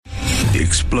The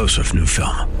explosive new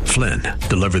film, Flynn,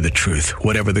 deliver the truth,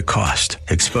 whatever the cost,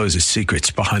 exposes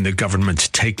secrets behind the government's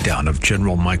takedown of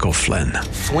General Michael Flynn.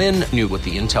 Flynn knew what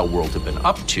the intel world had been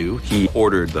up to. He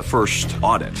ordered the first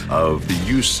audit of the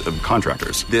use of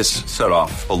contractors. This set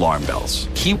off alarm bells.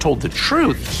 He told the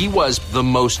truth. He was the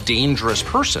most dangerous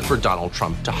person for Donald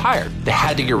Trump to hire. They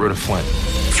had to get rid of Flynn.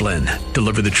 Flynn,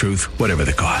 deliver the truth, whatever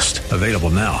the cost. Available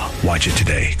now. Watch it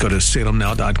today. Go to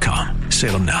salemnow.com.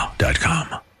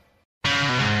 salemnow.com.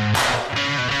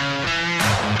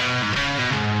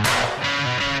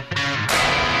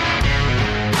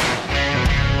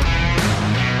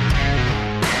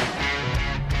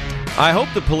 I hope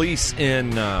the police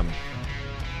in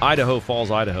Idaho Falls,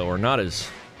 Idaho, are not as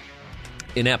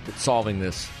inept at solving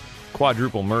this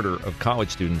quadruple murder of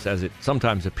college students as it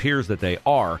sometimes appears that they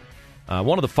are.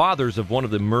 One of the fathers of one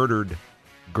of the murdered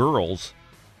girls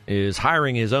is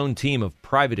hiring his own team of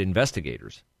private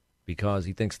investigators because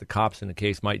he thinks the cops in the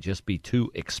case might just be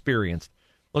too experienced.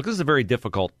 Look, this is a very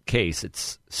difficult case.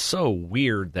 It's so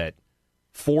weird that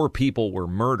 4 people were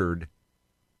murdered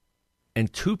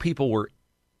and 2 people were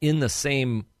in the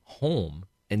same home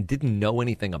and didn't know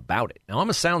anything about it. Now, I'm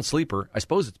a sound sleeper. I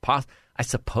suppose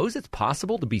it's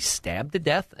possible to be stabbed to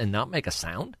death and not make a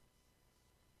sound.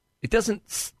 It doesn't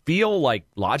feel like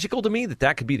logical to me that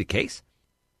that could be the case.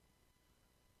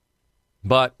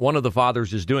 But one of the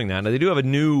fathers is doing that. Now, they do have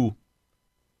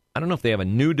I don't know if they have a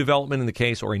new development in the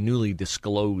case or a newly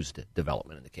disclosed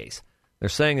development in the case. They're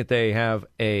saying that they have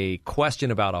a question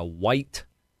about a white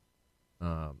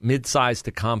mid-sized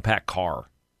to compact car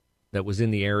that was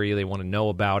in the area. They want to know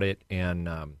about it and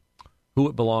who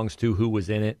it belongs to, who was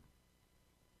in it.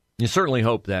 You certainly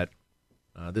hope that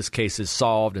this case is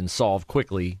solved and solved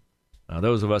quickly.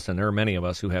 Those of us, and there are many of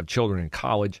us who have children in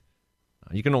college,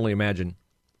 you can only imagine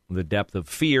the depth of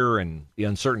fear and the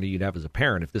uncertainty you'd have as a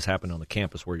parent if this happened on the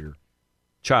campus where your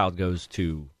child goes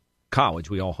to college.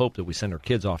 We all hope that we send our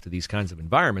kids off to these kinds of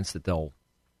environments, that they'll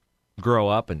grow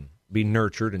up and be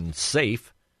nurtured and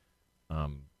safe.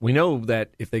 We know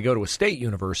that if they go to a state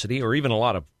university or even a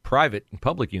lot of private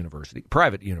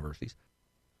universities,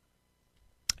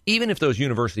 even if those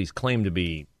universities claim to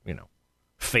be,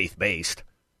 faith-based,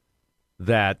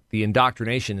 that the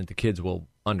indoctrination that the kids will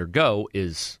undergo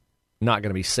is not going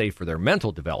to be safe for their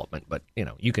mental development. But,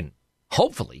 you can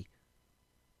hopefully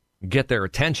get their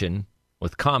attention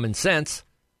with common sense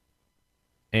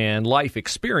and life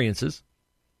experiences.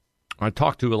 I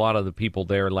talked to a lot of the people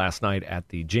there last night at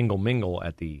the Jingle Mingle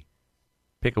at the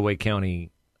Pickaway County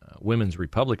Women's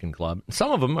Republican Club.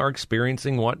 Some of them are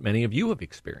experiencing what many of you have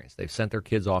experienced. They've sent their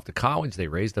kids off to college. They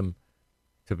raised them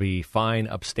to be fine,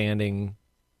 upstanding,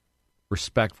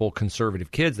 respectful,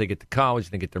 conservative kids. They get to college,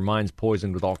 they get their minds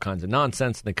poisoned with all kinds of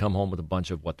nonsense, and they come home with a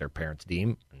bunch of what their parents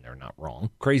deem, and they're not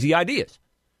wrong, crazy ideas.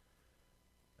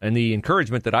 And the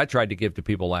encouragement that I tried to give to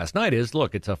people last night is,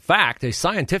 look, it's a fact, a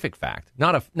scientific fact,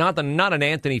 not an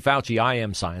Anthony Fauci I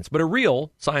am science, but a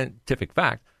real scientific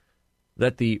fact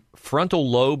that the frontal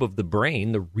lobe of the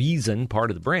brain, the reason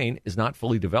part of the brain, is not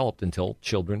fully developed until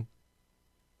children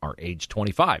are age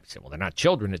 25. You say, well, they're not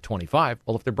children at 25.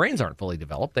 Well, if their brains aren't fully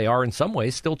developed, they are in some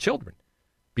ways still children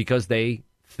because they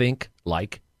think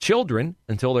like children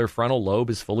until their frontal lobe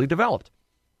is fully developed.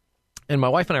 And my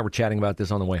wife and I were chatting about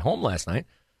this on the way home last night.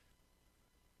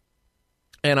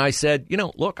 And I said,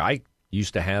 look, I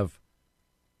used to have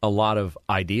a lot of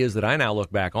ideas that I now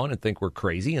look back on and think were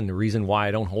crazy. And the reason why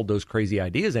I don't hold those crazy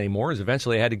ideas anymore is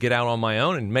eventually I had to get out on my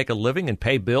own and make a living and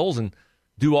pay bills and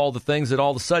do all the things that all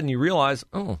of a sudden you realize,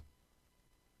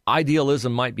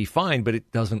 idealism might be fine, but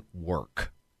it doesn't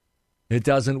work. It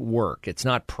doesn't work. It's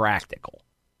not practical.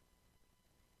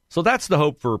 So that's the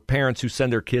hope for parents who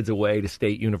send their kids away to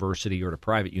state university or to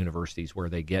private universities where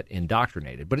they get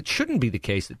indoctrinated. But it shouldn't be the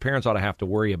case that parents ought to have to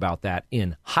worry about that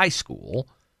in high school.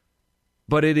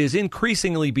 But it is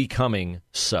increasingly becoming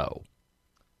so.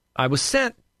 I was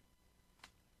sent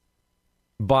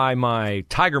by my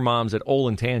Tiger Moms at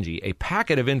Olentangy a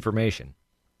packet of information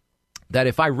that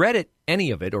if I read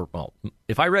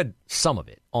if I read some of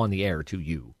it on the air to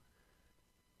you,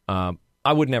 I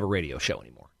wouldn't have a radio show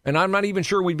anymore. And I'm not even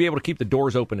sure we'd be able to keep the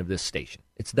doors open of this station.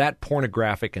 It's that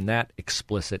pornographic and that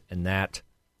explicit and that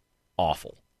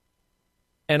awful.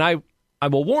 And I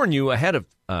will warn you ahead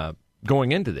of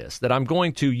going into this that I'm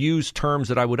going to use terms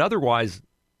that I would otherwise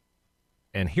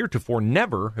and heretofore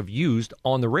never have used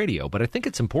on the radio. But I think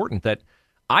it's important that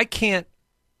I can't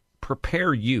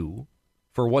prepare you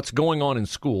for what's going on in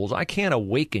schools. I can't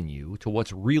awaken you to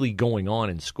what's really going on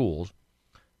in schools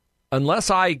unless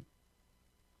I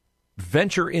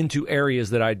venture into areas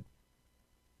that I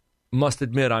must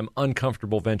admit I'm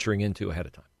uncomfortable venturing into ahead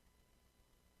of time.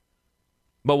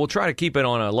 But we'll try to keep it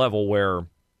on a level where,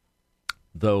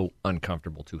 though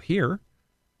uncomfortable to hear,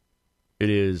 it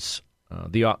is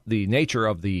the nature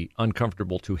of the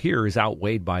uncomfortable to hear is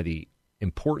outweighed by the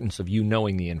importance of you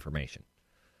knowing the information.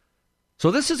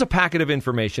 So this is a packet of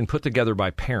information put together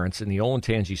by parents in the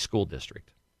Olentangy School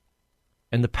District.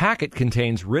 And the packet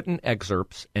contains written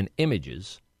excerpts and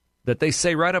images that they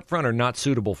say right up front are not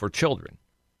suitable for children.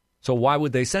 So why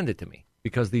would they send it to me?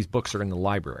 Because these books are in the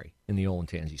library in the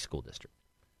Olentangy School District.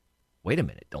 Wait a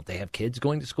minute, don't they have kids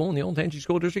going to school in the Olentangy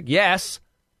School District? Yes,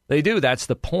 they do. That's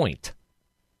the point.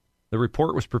 The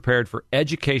report was prepared for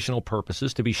educational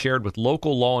purposes to be shared with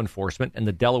local law enforcement and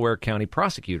the Delaware County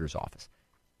Prosecutor's Office.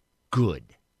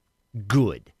 Good.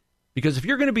 Because if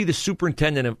you're going to be the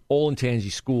superintendent of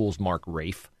Olentangy Schools, Mark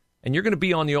Rafe, and you're going to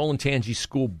be on the Olentangy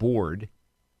School Board,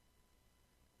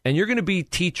 and you're going to be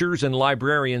teachers and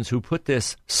librarians who put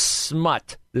this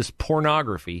smut, this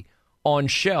pornography, on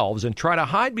shelves and try to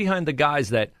hide behind the guys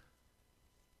that,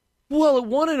 well, it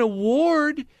won an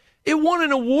award. It won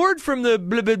an award from the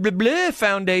blah, blah, blah, blah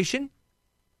Foundation.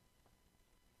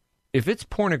 If it's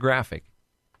pornographic,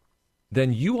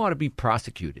 then you ought to be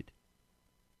prosecuted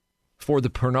for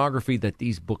the pornography that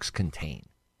these books contain.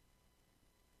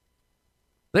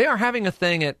 They are having a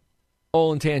thing at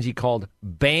Olentangy called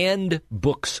Banned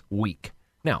Books Week.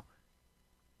 Now,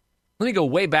 let me go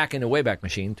way back in the Wayback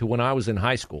Machine to when I was in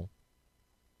high school.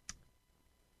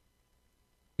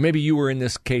 Maybe you were in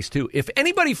this case too. If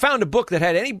anybody found a book that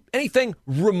had anything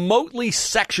remotely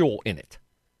sexual in it,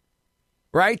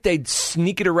 right? They'd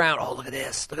sneak it around. Oh, look at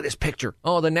this picture.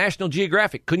 Oh, the National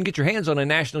Geographic. Couldn't get your hands on a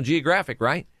National Geographic,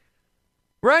 right?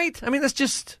 Right? I mean, that's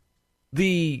just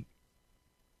the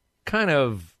kind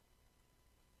of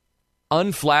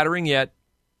unflattering yet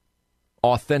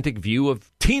authentic view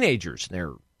of teenagers.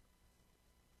 They're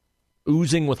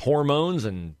oozing with hormones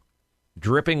and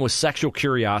dripping with sexual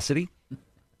curiosity.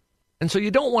 And so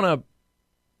you don't want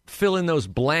to fill in those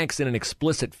blanks in an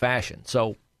explicit fashion.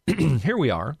 So here we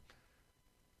are.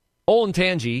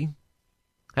 Olentangy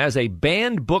has a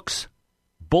banned books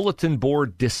bulletin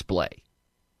board display.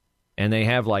 And they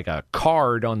have like a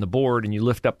card on the board, and you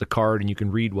lift up the card, and you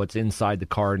can read what's inside the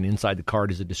card, and inside the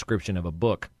card is a description of a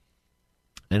book.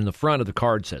 And in the front of the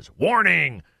card says,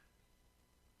 warning,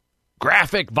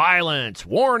 graphic violence,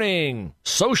 warning,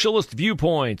 socialist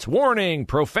viewpoints, warning,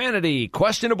 profanity,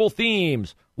 questionable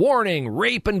themes, warning,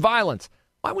 rape and violence.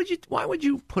 Why would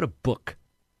you put a book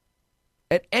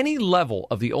at any level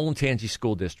of the Olentangy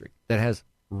School District that has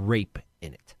rape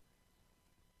in it?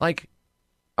 Like,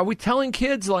 are we telling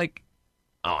kids, like,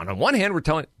 on the one hand, we're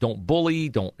telling, don't bully,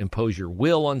 don't impose your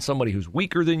will on somebody who's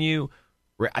weaker than you.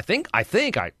 I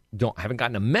haven't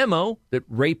gotten a memo that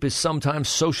rape is sometimes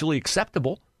socially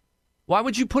acceptable. Why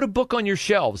would you put a book on your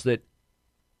shelves that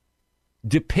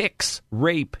depicts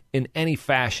rape in any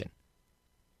fashion?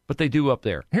 But they do up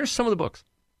there. Here's some of the books.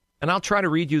 And I'll try to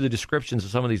read you the descriptions of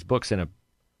some of these books in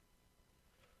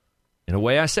a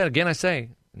way I say,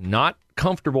 not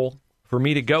comfortable for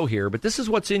me to go here, but this is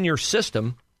what's in your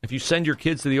system. If you send your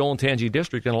kids to the Olentangy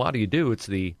District, and a lot of you do, it's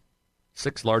the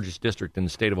 6th largest district in the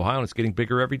state of Ohio, and it's getting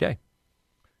bigger every day.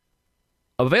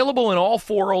 Available in all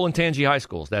 4 Olentangy high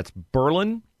schools. That's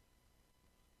Berlin,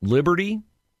 Liberty,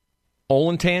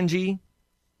 Olentangy,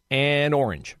 and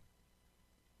Orange.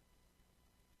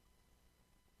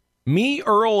 Me,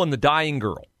 Earl, and the Dying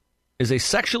Girl is a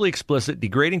sexually explicit,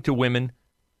 degrading to women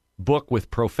book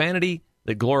with profanity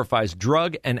that glorifies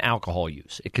drug and alcohol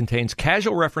use. It contains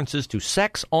casual references to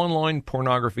sex, online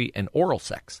pornography, and oral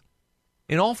sex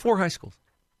in all 4 high schools.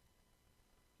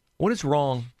 What is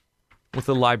wrong with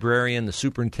the librarian, the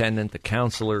superintendent, the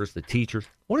counselors, the teachers?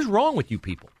 What is wrong with you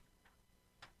people?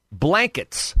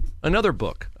 Blankets, another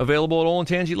book available at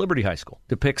Olentangy Liberty High School,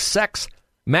 depicts sex,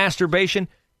 masturbation,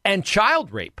 and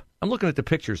child rape. I'm looking at the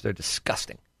pictures. They're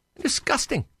disgusting.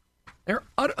 Disgusting.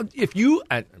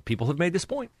 People have made this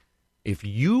point. If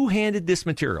you handed this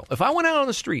material, if I went out on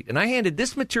the street and I handed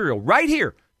this material right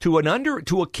here to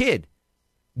a kid,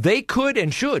 they could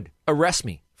and should arrest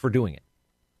me for doing it.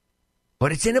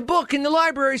 But it's in a book in the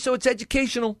library, so it's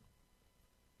educational.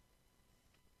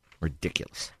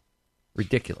 Ridiculous.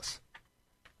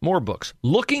 More books.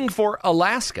 Looking for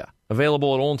Alaska,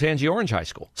 available at Olentangy Orange High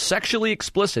School. Sexually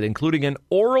explicit, including an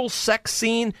oral sex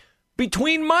scene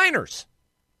between minors.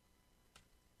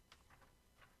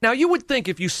 Now, you would think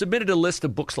if you submitted a list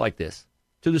of books like this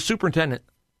to the superintendent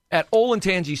at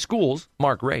Olentangy Schools,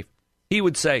 Mark Rafe, he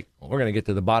would say, well, we're going to get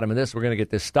to the bottom of this. We're going to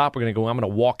get this stopped. I'm going to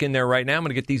walk in there right now. I'm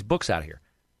going to get these books out of here.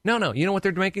 No. You know what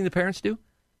they're making the parents do?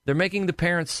 They're making the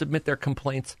parents submit their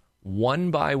complaints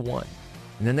one by one.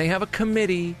 And then they have a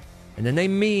committee, and then they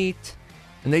meet,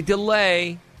 and they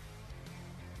delay.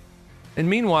 And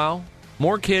meanwhile,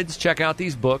 more kids check out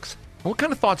these books. What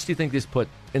kind of thoughts do you think this put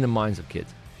in the minds of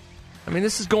kids? I mean,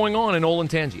 this is going on in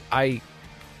Olentangy.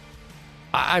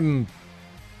 I'm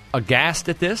aghast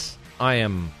at this. I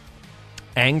am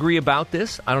angry about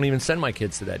this. I don't even send my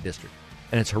kids to that district.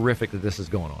 And it's horrific that this is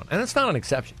going on. And it's not an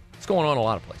exception. It's going on in a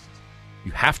lot of places.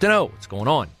 You have to know what's going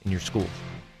on in your schools.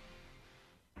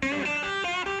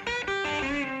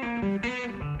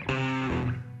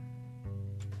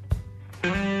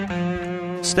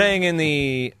 Staying in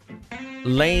the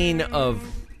lane of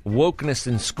wokeness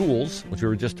in schools, which we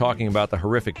were just talking about, the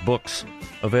horrific books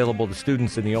available to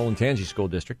students in the Olentangy School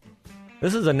District.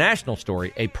 This is a national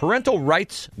story. A parental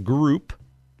rights group,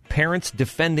 Parents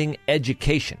Defending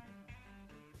Education,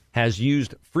 has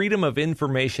used Freedom of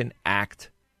Information Act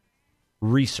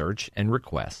research and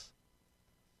requests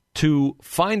to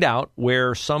find out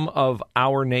where some of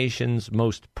our nation's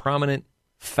most prominent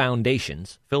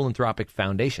foundations, philanthropic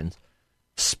foundations,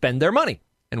 spend their money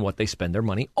and what they spend their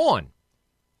money on.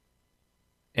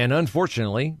 And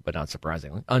unfortunately, but not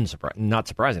surprisingly,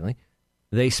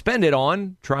 they spend it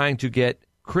on trying to get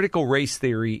critical race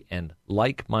theory and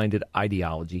like-minded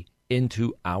ideology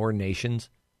into our nation's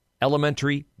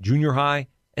elementary, junior high,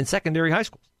 and secondary high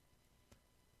schools.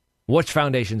 Which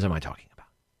foundations am I talking about?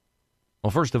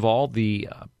 Well, first of all, the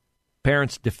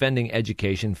Parents Defending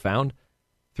Education found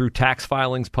through tax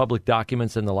filings, public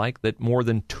documents, and the like that more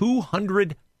than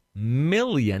 $200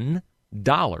 million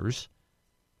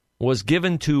was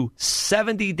given to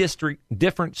 70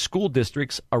 different school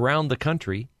districts around the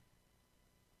country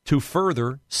to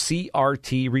further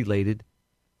CRT-related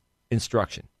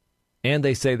instruction. And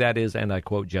they say that is, and I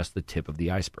quote, just the tip of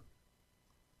the iceberg.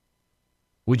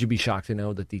 Would you be shocked to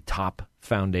know that the top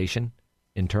foundation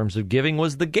in terms of giving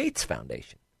was the Gates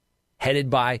Foundation, headed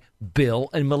by Bill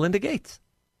and Melinda Gates?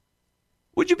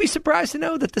 Would you be surprised to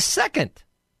know that the second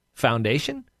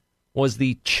foundation was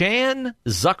the Chan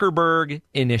Zuckerberg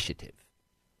Initiative,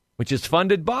 which is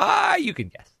funded by, you can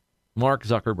guess, Mark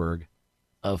Zuckerberg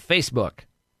of Facebook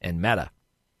and Meta.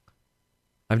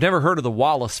 I've never heard of the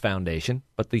Wallace Foundation,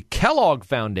 but the Kellogg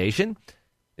Foundation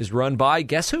is run by,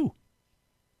 guess who?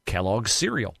 Kellogg's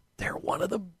Cereal. They're one of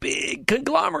the big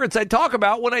conglomerates I talk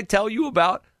about when I tell you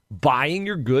about buying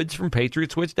your goods from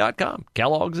PatriotSwitch.com.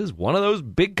 Kellogg's is one of those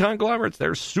big conglomerates.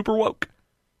 They're super woke.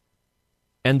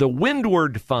 And the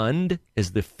Windward Fund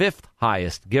is the fifth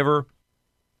highest giver.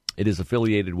 It is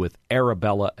affiliated with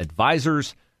Arabella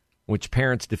Advisors, which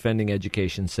Parents Defending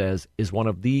Education says is one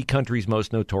of the country's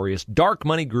most notorious dark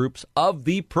money groups of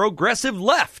the progressive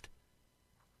left.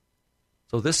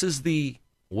 So this is the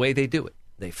way they do it.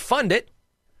 They fund it,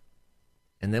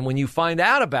 and then when you find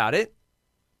out about it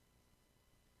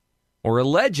or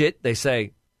allege it, they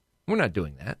say, we're not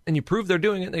doing that. And you prove they're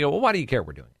doing it, and they go, well, why do you care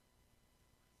we're doing it?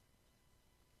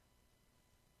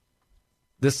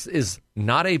 This is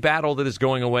not a battle that is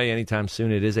going away anytime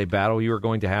soon. It is a battle you are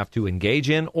going to have to engage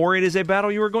in, or it is a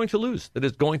battle you are going to lose that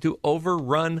is going to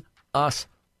overrun us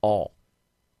all.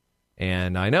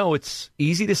 And I know it's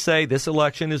easy to say this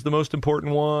election is the most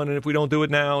important one, and if we don't do it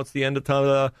now, it's the end of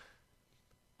time.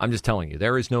 I'm just telling you,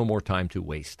 there is no more time to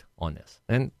waste on this.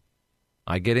 And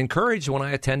I get encouraged when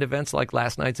I attend events like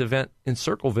last night's event in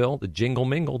Circleville, the Jingle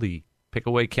Mingle, the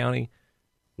Pickaway County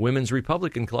Women's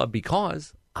Republican Club,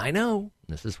 because I know,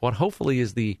 this is what hopefully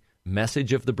is the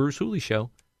message of the Bruce Hooley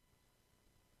Show,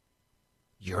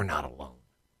 you're not alone,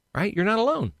 right? You're not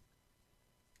alone.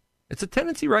 It's a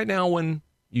tendency right now when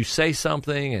you say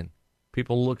something and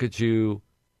people look at you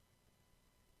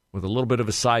with a little bit of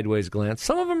a sideways glance.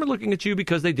 Some of them are looking at you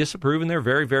because they disapprove and they're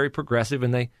very, very progressive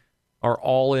and they are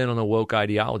all in on the woke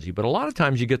ideology. But a lot of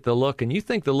times you get the look and you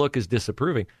think the look is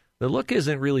disapproving. The look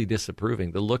isn't really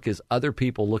disapproving. The look is other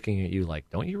people looking at you like,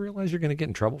 don't you realize you're going to get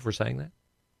in trouble for saying that?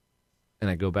 And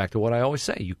I go back to what I always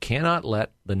say. You cannot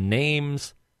let the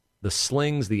names, the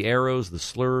slings, the arrows, the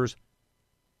slurs,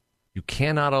 you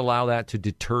cannot allow that to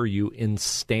deter you in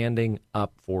standing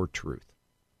up for truth.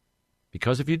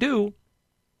 Because if you do,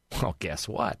 well, guess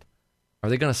what? Are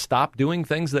they going to stop doing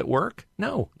things that work?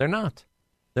 No, they're not.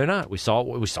 They're not. We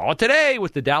saw it today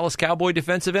with the Dallas Cowboy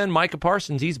defensive end, Micah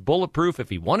Parsons. He's bulletproof. If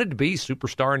he wanted to be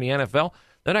superstar in the NFL,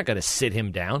 they're not going to sit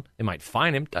him down. They might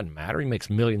fine him. Doesn't matter. He makes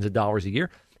millions of dollars a year.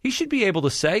 He should be able to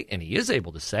say, and he is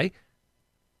able to say,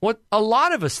 what a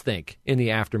lot of us think in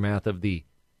the aftermath of the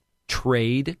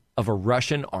trade of a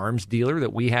Russian arms dealer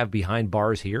that we have behind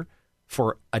bars here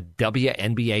for a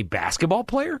WNBA basketball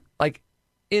player. Like,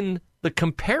 in the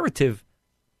comparative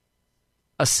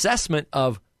assessment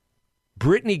of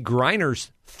Brittany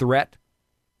Griner's threat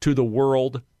to the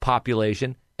world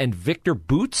population and Victor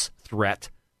Boot's threat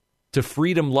to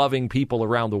freedom-loving people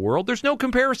around the world. There's no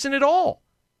comparison at all.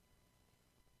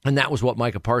 And that was what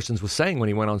Micah Parsons was saying when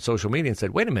he went on social media and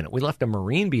said, wait a minute, we left a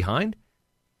Marine behind?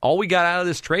 All we got out of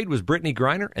this trade was Brittany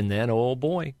Griner, and then, oh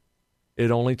boy,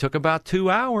 it only took about 2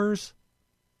 hours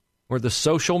where the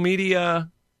social media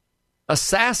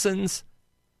assassins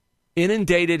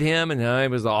inundated him, and I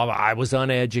was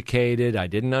uneducated, I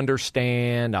didn't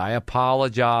understand, I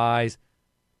apologize.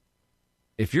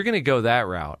 If you're going to go that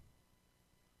route,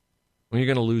 well, you're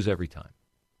going to lose every time.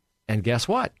 And guess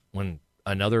what? When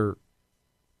another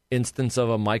instance of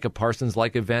a Micah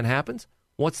Parsons-like event happens,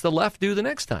 what's the left do the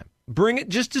next time? Bring it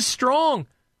just as strong.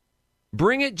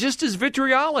 Bring it just as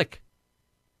vitriolic.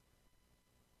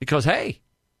 Because, hey,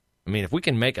 I mean, if we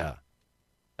can make an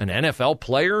NFL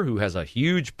player who has a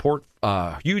huge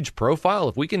profile,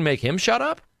 if we can make him shut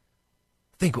up,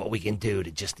 think what we can do to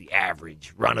just the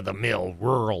average run-of-the-mill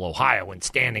rural Ohioan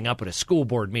standing up at a school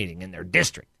board meeting in their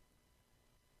district.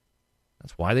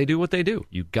 That's why they do what they do.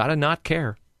 You got to not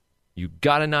care. You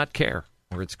got to not care,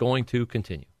 or it's going to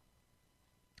continue.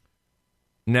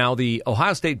 Now, the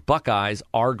Ohio State Buckeyes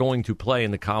are going to play in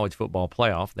the college football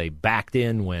playoff. They backed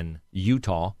in when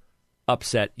Utah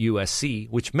upset USC,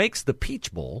 which makes the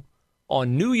Peach Bowl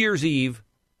on New Year's Eve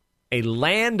a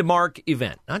landmark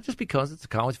event. Not just because it's a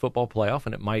college football playoff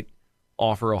and it might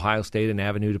offer Ohio State an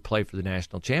avenue to play for the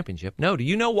national championship. No, do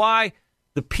you know why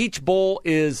the Peach Bowl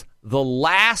is the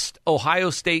last Ohio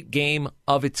State game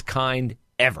of its kind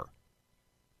ever?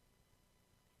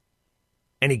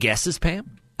 Any guesses,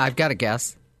 Pam? I've got a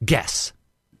guess. Guess.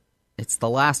 It's the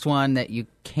last one that you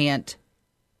can't,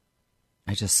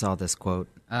 I just saw this quote,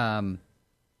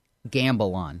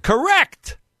 gamble on.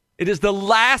 Correct. It is the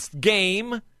last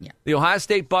game the Ohio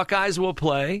State Buckeyes will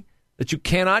play that you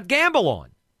cannot gamble on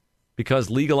because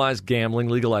legalized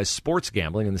sports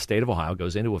gambling in the state of Ohio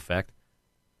goes into effect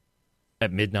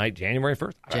at midnight, January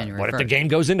 1st. What if the game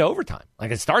goes into overtime?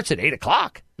 Like it starts at 8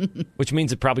 o'clock, which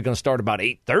means it's probably going to start about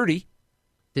 8:30.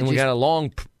 And we got a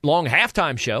long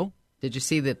halftime show. Did you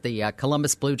see that the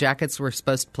Columbus Blue Jackets were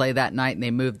supposed to play that night and they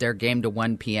moved their game to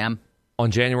 1 p.m.? On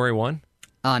January 1?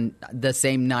 On the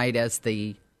same night as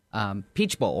the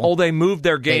Peach Bowl. Oh, they moved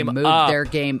their game up. They moved their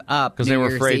game up. Because they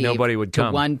were afraid nobody would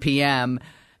come. To 1 p.m.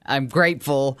 I'm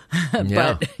grateful.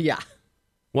 But, yeah.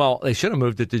 Well, they should have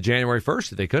moved it to January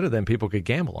 1st if they could have. Then people could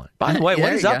gamble on it. By the way,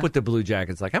 what is up with the Blue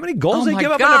Jackets? Like, how many goals they give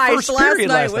up in the first period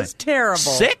last night? Was terrible.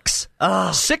 6?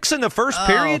 6 in the first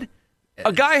period?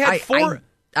 A guy had 4.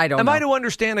 I don't know. Am I to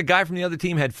understand a guy from the other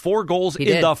team had 4 goals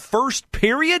in the first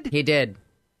period? He did.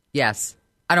 Yes.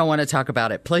 I don't want to talk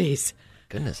about it, please.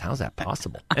 Goodness, how's that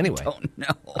possible? Anyway. I don't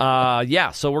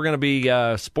know. So we're going to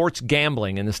be sports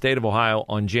gambling in the state of Ohio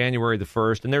on January the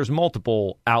 1st, and there's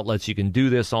multiple outlets you can do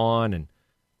this on, and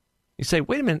you say,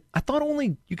 wait a minute, I thought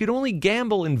you could only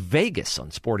gamble in Vegas on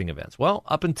sporting events. Well,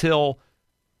 up until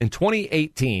in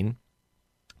 2018,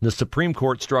 the Supreme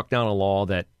Court struck down a law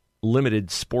that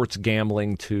limited sports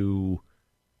gambling to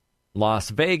Las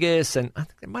Vegas, and I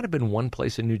think there might have been one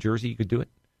place in New Jersey you could do it.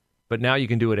 But now you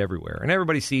can do it everywhere. And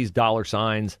everybody sees dollar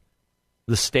signs.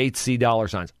 The states see dollar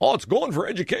signs. Oh, it's going for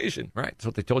education. Right, that's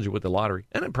what they told you with the lottery.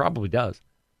 And it probably does.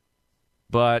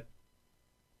 But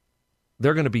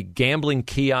they're going to be gambling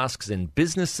kiosks in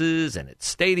businesses and at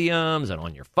stadiums and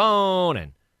on your phone.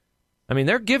 And I mean,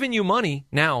 they're giving you money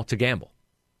now to gamble.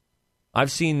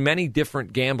 I've seen many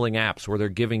different gambling apps where they're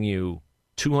giving you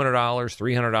 $200,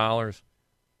 $300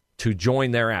 to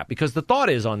join their app. Because the thought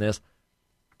is on this,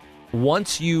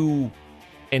 once you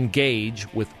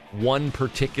engage with one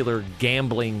particular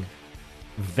gambling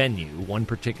venue, one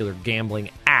particular gambling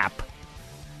app,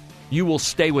 you will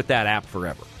stay with that app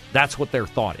forever. That's what their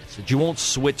thought is, that you won't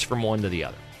switch from one to the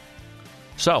other.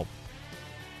 So,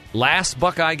 last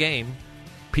Buckeye game,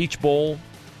 Peach Bowl,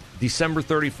 December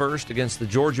 31st against the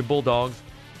Georgia Bulldogs.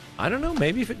 I don't know,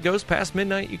 maybe if it goes past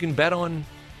midnight, you can bet on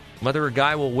whether a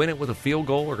guy will win it with a field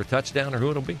goal or a touchdown or who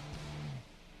it'll be.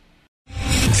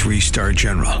 3-star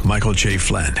General Michael J.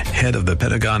 Flynn, head of the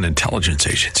Pentagon Intelligence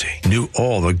Agency, knew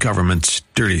all the government's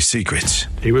dirty secrets.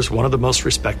 He was one of the most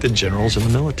respected generals in the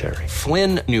military.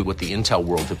 Flynn knew what the intel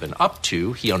world had been up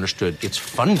to. He understood its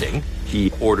funding.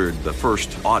 He ordered the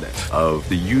first audit of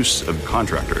the use of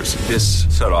contractors. This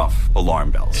set off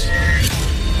alarm bells.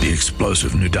 The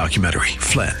explosive new documentary,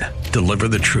 Flynn, Deliver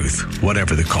the Truth,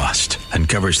 Whatever the Cost,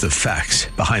 uncovers the facts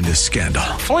behind this scandal.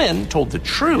 Flynn told the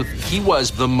truth. He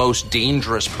was the most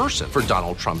dangerous person for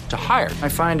Donald Trump to hire. I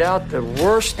find out the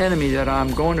worst enemy that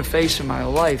I'm going to face in my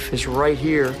life is right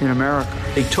here in America.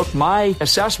 They took my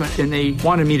assessment and they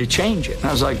wanted me to change it. And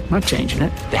I was like, I'm not changing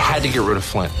it. They had to get rid of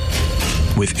Flynn.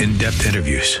 with in-depth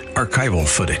interviews, archival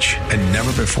footage, and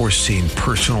never-before-seen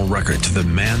personal records of the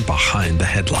man behind the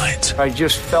headlines. I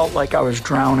just felt like I was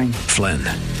drowning. Flynn,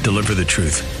 deliver the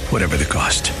truth, whatever the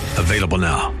cost. Available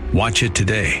now. Watch it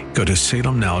today. Go to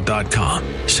salemnow.com.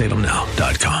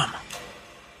 salemnow.com.